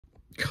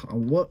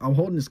I'm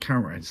holding this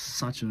camera in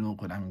such an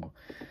awkward angle.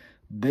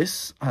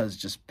 This has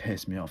just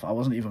pissed me off. I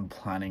wasn't even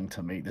planning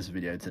to make this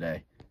video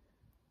today.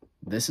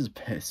 This has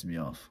pissed me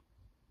off.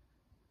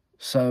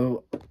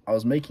 So I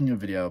was making a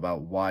video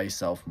about why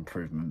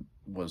self-improvement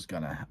was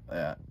gonna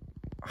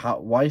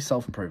why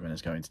self-improvement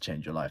is going to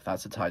change your life.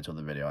 That's the title of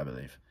the video, I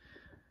believe,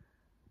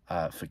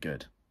 for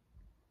good.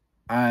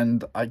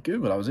 And I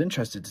googled. I was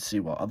interested to see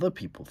what other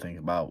people think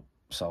about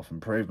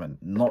self-improvement,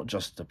 not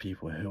just the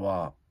people who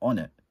are on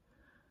it.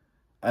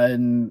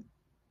 And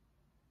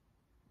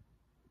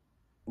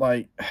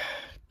like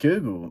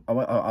Google,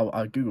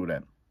 I googled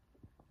it.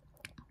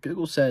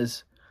 Google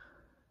says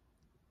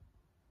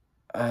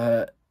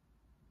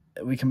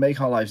we can make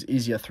our lives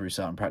easier through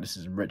certain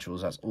practices and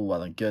rituals. That's all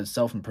well and good.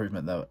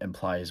 Self-improvement, though,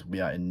 implies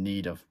we are in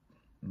need of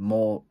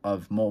more,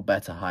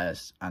 better, higher,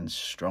 and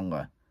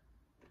stronger.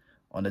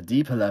 On a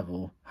deeper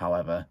level,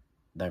 however,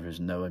 there is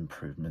no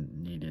improvement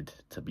needed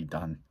to be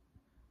done.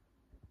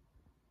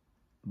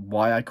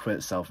 Why I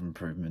quit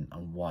self-improvement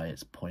and why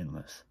it's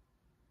pointless.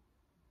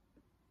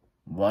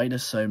 Why do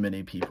so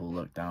many people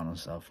look down on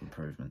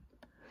self-improvement?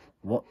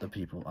 What do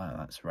people... Oh,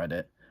 that's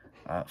Reddit.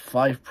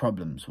 5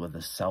 problems with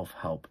the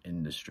self-help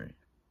industry.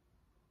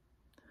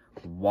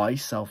 Why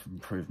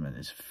self-improvement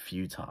is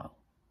futile.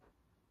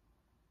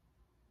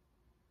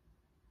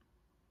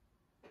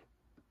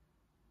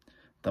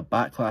 The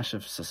backlash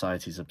of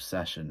society's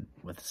obsession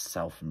with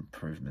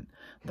self-improvement.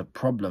 The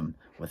problem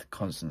with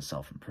constant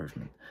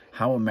self-improvement.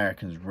 How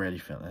Americans really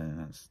feel.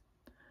 That's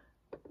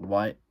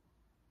why.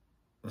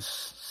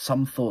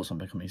 Some thoughts on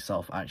becoming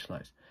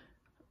self-actualized.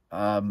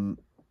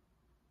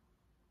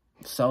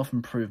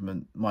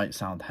 Self-improvement might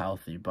sound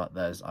healthy, but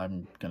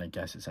I'm gonna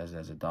guess it says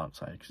there's a dark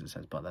side, because it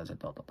says but there's a ...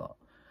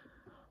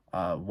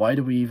 Why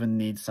do we even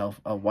need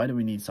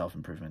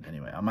self-improvement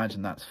anyway?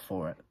 Imagine that's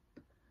for it.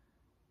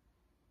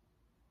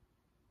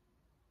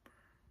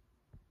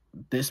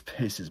 This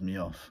pisses me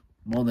off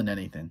more than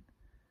anything.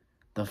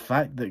 The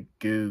fact that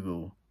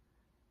Google,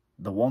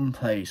 the one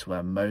place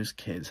where most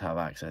kids have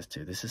access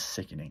to, this is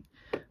sickening.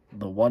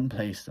 The one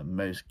place that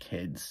most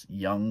kids,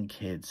 young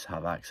kids,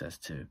 have access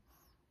to,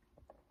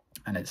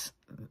 and it's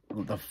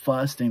the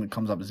first thing that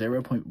comes up,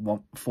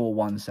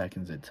 0.41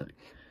 seconds it took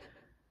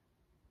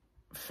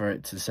for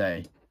it to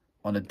say,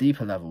 on a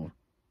deeper level,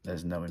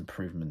 there's no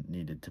improvement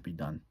needed to be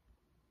done.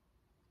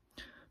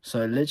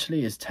 So it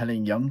literally is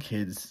telling young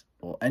kids,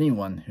 or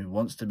anyone who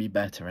wants to be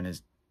better and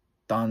is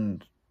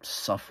done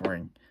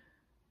suffering,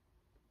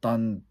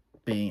 done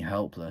being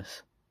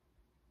helpless,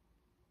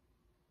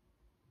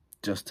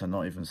 just to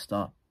not even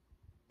start.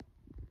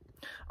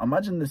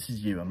 Imagine this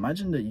is you.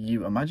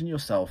 Imagine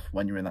yourself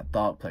when you're in that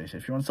dark place.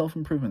 If you're on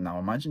self-improvement now,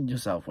 imagine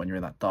yourself when you're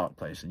in that dark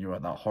place and you're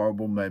at that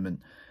horrible moment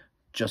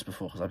just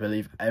before, because I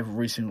believe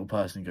every single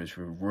person goes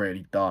through a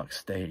really dark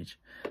stage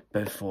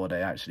before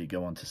they actually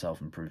go on to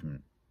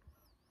self-improvement.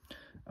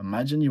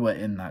 Imagine you were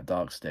in that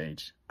dark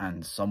stage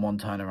and someone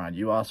turned around,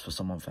 you asked for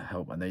someone for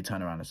help, and they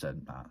turned around and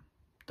said, nah,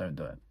 don't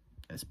do it.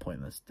 It's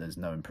pointless. There's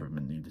no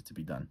improvement needed to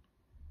be done.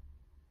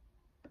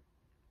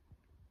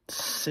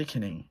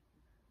 Sickening.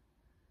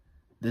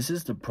 This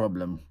is the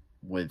problem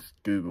with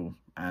Google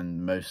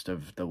and most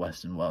of the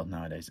Western world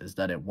nowadays, is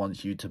that it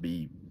wants you to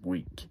be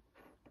weak.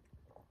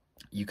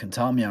 You can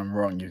tell me I'm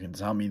wrong, you can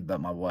tell me that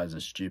my words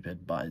are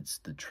stupid, but it's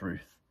the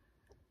truth.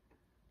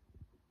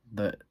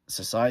 The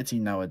society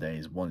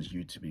nowadays wants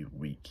you to be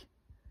weak.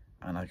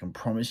 And I can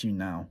promise you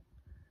now,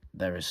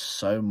 there is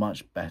so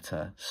much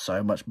better,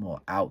 so much more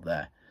out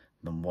there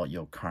than what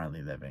you're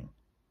currently living.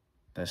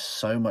 There's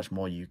so much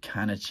more you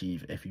can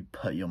achieve if you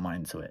put your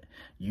mind to it.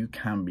 You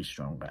can be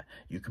stronger.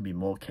 You can be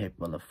more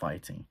capable of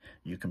fighting.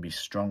 You can be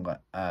stronger,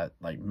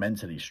 like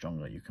mentally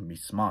stronger. You can be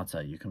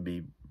smarter. You can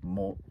be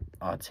more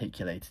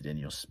articulated in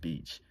your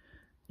speech.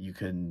 You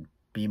can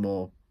be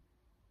more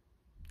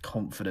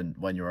confident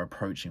when you're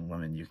approaching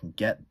women. You can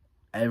get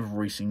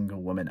every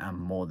single woman and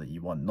more that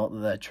you want. Not that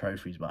they're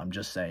trophies, but I'm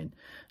just saying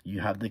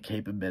you have the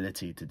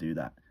capability to do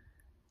that.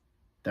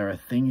 There are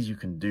things you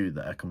can do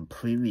that are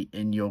completely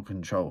in your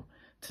control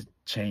to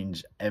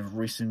change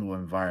every single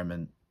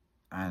environment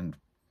and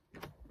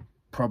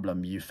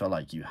problem you feel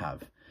like you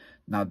have.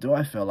 Now, do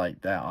I feel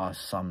like there are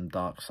some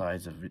dark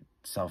sides of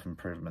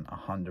self-improvement?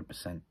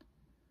 100%.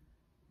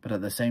 But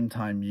at the same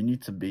time, you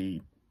need to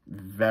be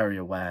very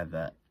aware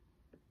that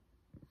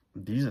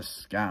these are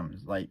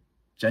scams. Like,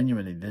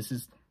 genuinely, this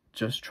is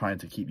just trying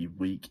to keep you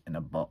weak in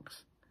a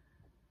box.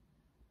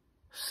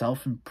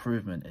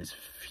 Self-improvement is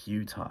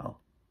futile.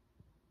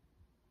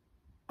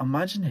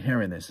 Imagine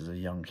hearing this as a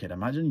young kid.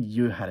 Imagine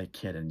you had a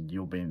kid and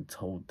you're being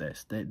told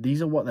this.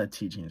 These are what they're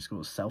teaching in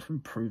school.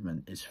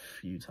 Self-improvement is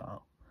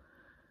futile.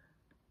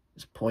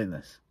 It's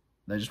pointless.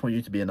 They just want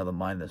you to be another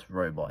mindless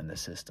robot in the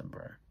system,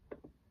 bro.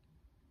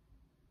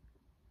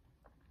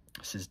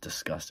 This is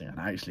disgusting and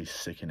actually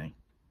sickening.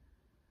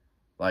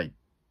 Like,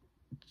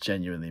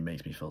 genuinely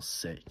makes me feel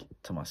sick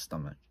to my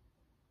stomach.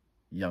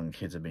 Young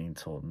kids are being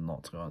taught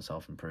not to go on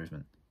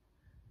self-improvement.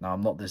 Now,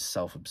 I'm not this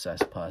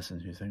self-obsessed person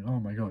who thinks, oh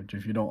my God,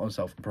 if you don't have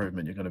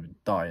self-improvement, you're going to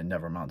die and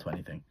never amount to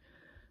anything.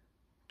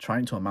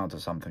 trying to amount to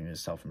something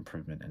is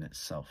self-improvement in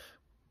itself.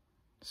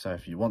 So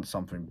if you want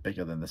something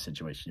bigger than the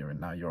situation you're in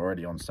now, you're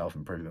already on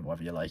self-improvement,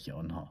 whether you like it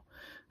or not.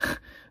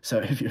 So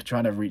if you're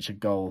trying to reach a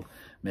goal,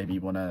 maybe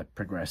you want to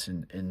progress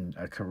in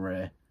a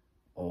career,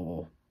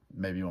 or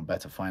maybe you want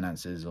better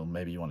finances, or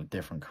maybe you want a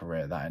different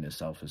career, that in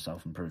itself is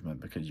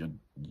self-improvement, because you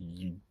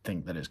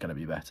think that it's going to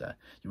be better.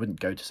 You wouldn't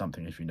go to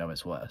something if you know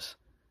it's worse.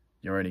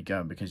 You're only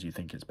going because you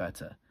think it's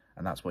better,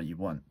 and that's what you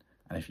want.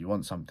 And if you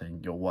want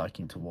something, you're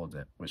working towards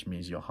it, which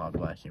means you're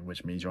hardworking,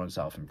 which means you're on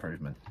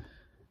self-improvement.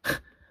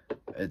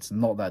 It's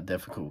not that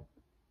difficult.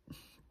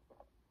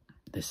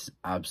 This is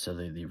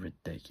absolutely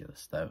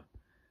ridiculous, though.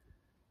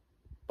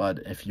 But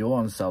if you're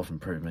on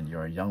self-improvement,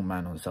 you're a young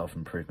man on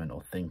self-improvement,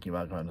 or thinking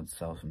about going on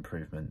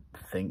self-improvement,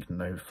 think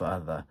no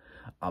further.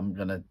 I'm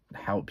going to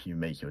help you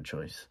make your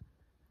choice.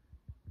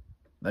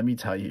 Let me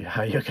tell you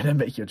how you're going to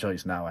make your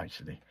choice now,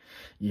 actually.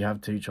 You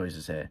have two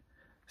choices here: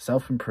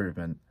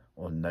 self-improvement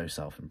or no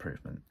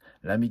self-improvement.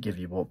 Let me give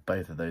you what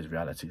both of those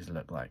realities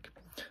look like.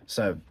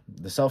 So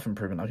the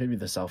self-improvement, I'll give you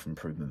the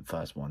self-improvement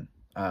one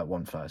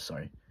first,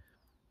 sorry.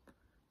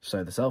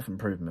 So the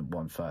self-improvement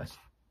one first.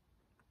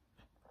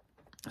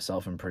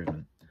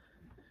 Self-improvement.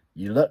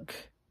 You look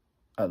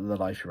at the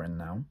life you're in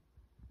now.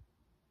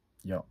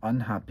 You're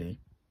unhappy.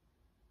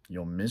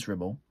 You're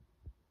miserable.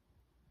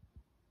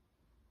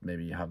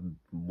 Maybe you have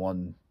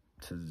 1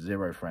 to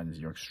 0 friends.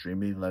 You're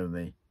extremely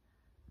lonely.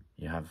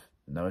 You have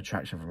no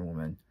attraction for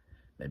women.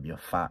 Maybe you're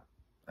fat,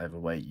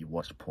 overweight, you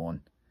watch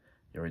porn.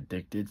 You're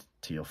addicted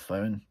to your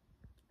phone,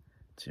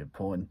 to your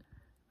porn,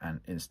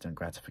 and instant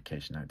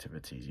gratification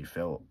activities. You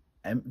feel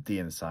empty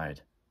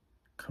inside,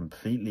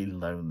 completely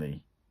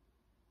lonely,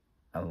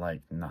 and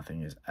like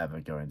nothing is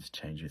ever going to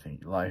change. You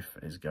think life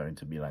is going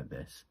to be like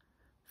this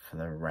for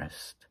the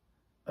rest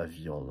of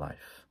your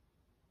life.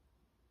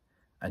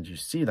 And you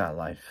see that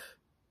life,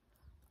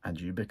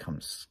 and you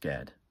become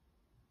scared.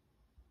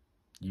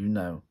 You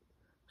know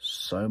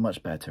so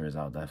much better is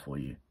out there for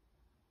you.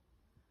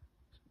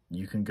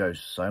 You can go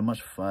so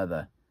much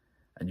further,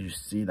 and you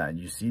see that, and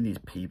you see these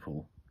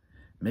people.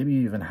 Maybe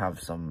you even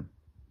have some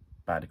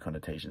bad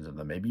connotations of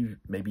them. Maybe you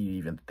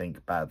even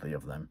think badly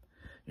of them.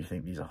 You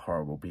think these are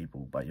horrible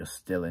people, but you're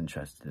still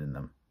interested in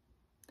them.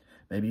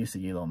 Maybe you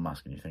see Elon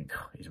Musk and you think,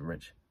 oh, he's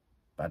rich,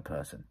 bad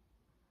person.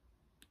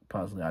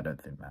 Personally, I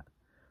don't think that.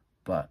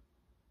 But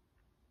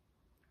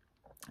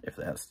if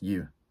that's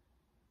you,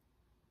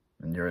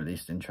 and you're at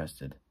least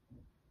interested,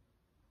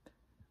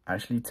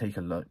 actually take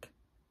a look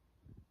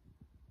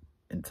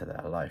into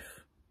their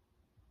life.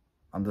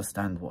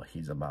 Understand what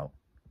he's about.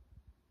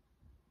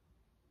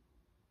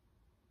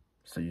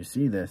 So you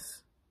see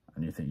this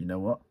and you think, you know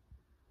what?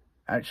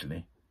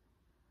 Actually,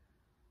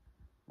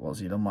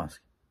 what's Elon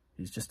Musk?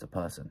 He's just a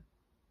person.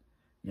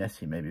 Yes,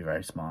 he may be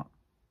very smart.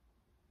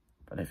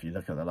 But if you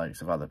look at the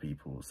likes of other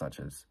people, such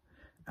as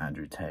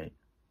Andrew Tate,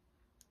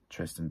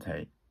 Tristan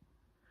Tate,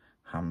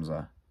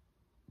 Hamza,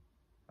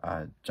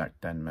 Jack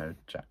Denmo,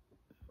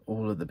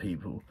 all of the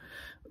people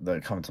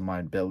that come to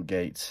mind, Bill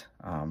Gates,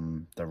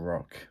 The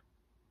Rock,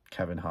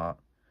 Kevin Hart,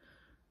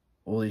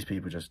 all these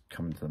people just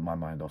come to my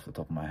mind off the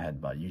top of my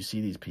head. But you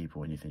see these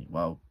people and you think,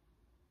 well,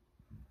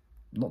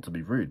 not to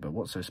be rude, but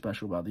what's so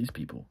special about these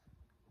people?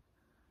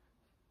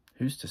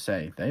 Who's to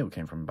say they all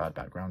came from bad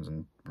backgrounds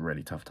and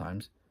really tough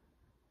times?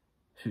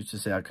 Who's to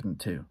say I couldn't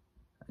too?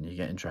 And you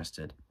get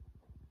interested,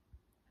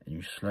 and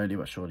you slowly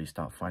but surely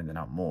start finding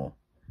out more.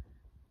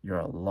 You're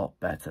a lot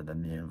better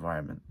than the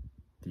environment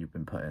that you've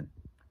been put in.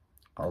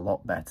 A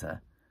lot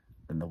better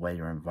than the way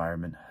your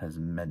environment has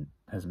made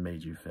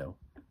you feel.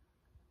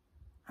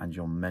 And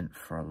you're meant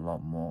for a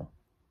lot more,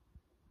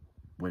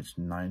 which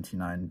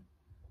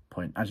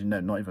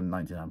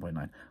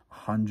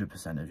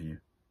 100% of you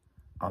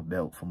are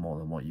built for more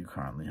than what you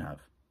currently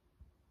have.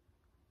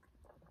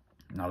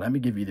 Now let me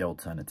give you the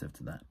alternative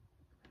to that.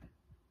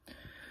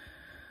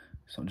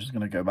 So I'm just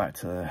going to go back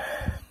to,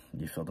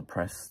 you feel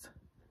depressed,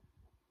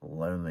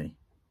 lonely,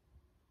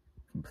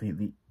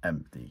 completely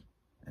empty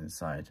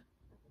inside.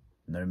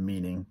 No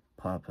meaning,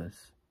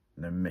 purpose,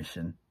 no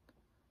mission.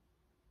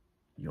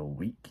 You're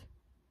weak.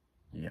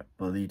 You get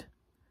bullied.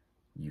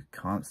 You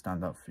can't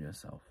stand up for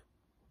yourself.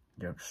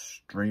 You're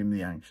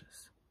extremely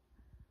anxious.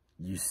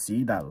 You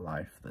see that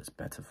life that's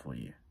better for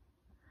you.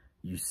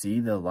 You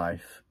see the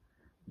life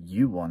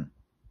you want,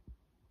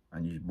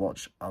 and you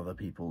watch other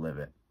people live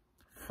it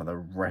for the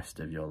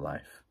rest of your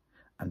life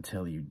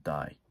until you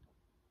die.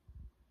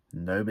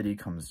 Nobody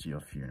comes to your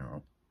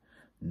funeral.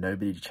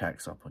 Nobody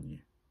checks up on you.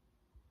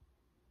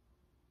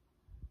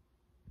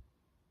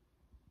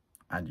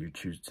 And you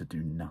choose to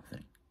do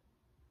nothing.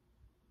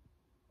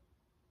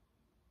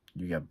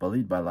 You get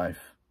bullied by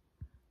life,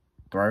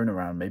 thrown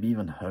around, maybe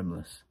even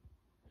homeless.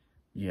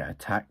 You get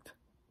attacked,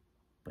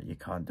 but you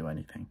can't do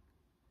anything.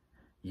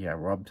 You get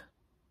robbed,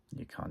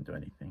 you can't do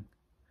anything.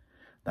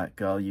 That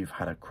girl you've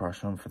had a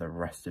crush on for the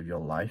rest of your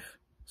life,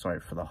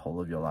 for the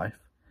whole of your life,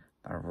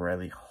 that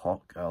really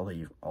hot girl that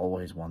you've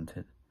always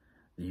wanted,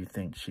 that you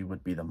think she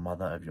would be the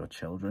mother of your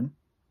children,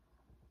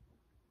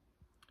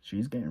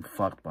 she's getting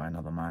fucked by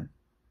another man.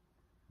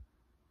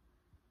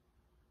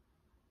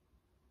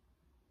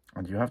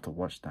 And you have to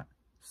watch that.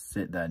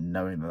 Sit there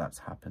knowing that that's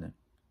happening.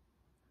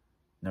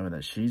 Knowing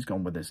that she's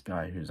gone with this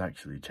guy who's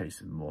actually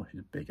chasing more,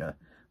 who's bigger,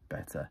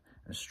 better,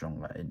 and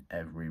stronger in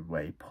every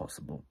way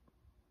possible.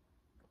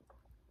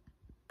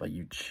 But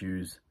you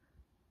choose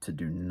to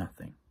do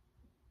nothing.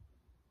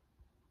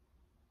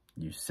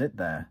 You sit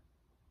there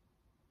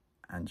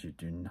and you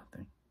do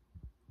nothing.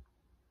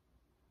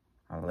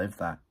 And live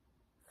that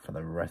for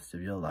the rest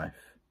of your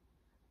life,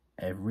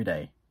 every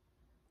day,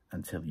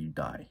 until you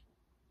die.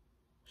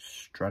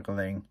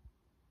 Struggling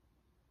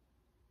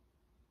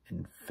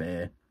in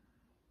fear,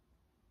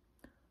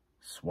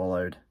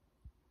 swallowed,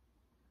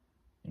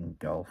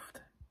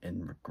 engulfed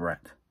in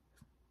regret,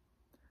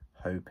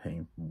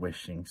 hoping,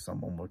 wishing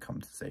someone would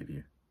come to save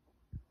you.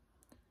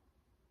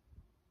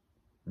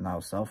 Now,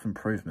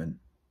 self-improvement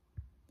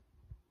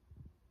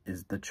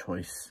is the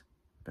choice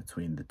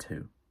between the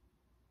two.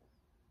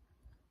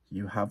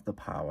 You have the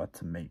power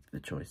to make the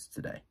choice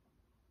today.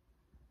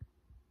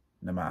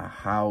 No matter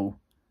how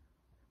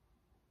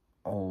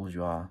old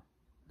you are,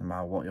 no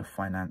matter what your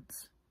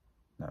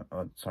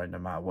no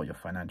matter what your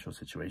financial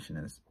situation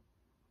is,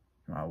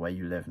 no matter where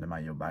you live, no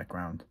matter your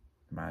background,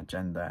 no matter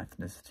gender,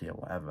 ethnicity, or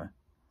whatever,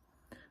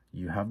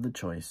 you have the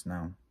choice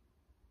now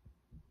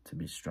to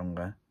be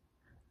stronger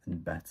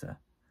and better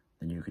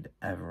than you could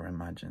ever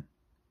imagine.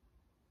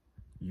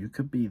 You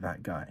could be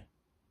that guy.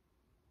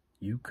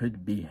 You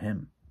could be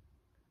him.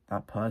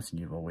 That person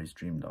you've always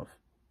dreamed of.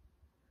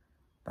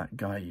 That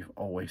guy you've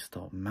always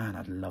thought, man,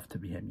 I'd love to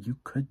be him. You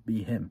could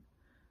be him.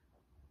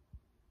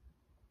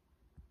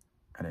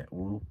 And it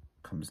all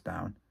comes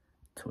down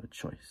to a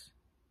choice.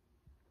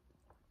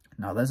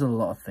 Now, there's a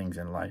lot of things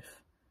in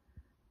life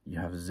you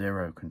have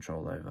zero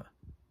control over.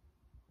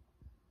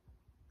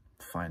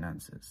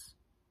 Finances.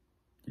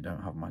 You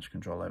don't have much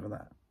control over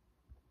that.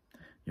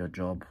 Your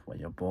job, where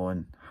you're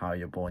born, how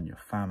you're born, your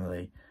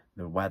family,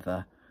 the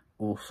weather,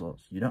 all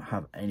sorts. You don't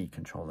have any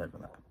control over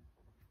that.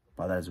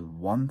 But there's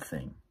one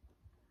thing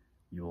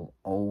you will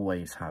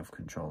always have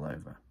control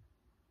over.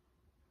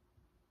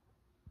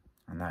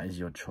 And that is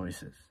your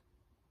choices.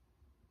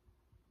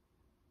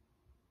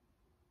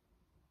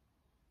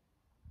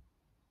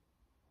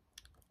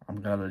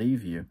 I'm going to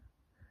leave you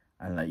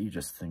and let you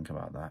just think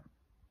about that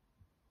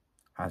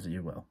as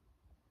you will.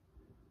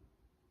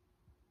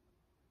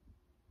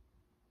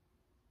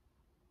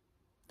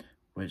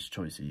 Which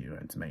choice are you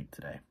going to make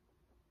today?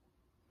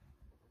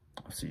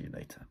 I'll see you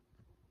later.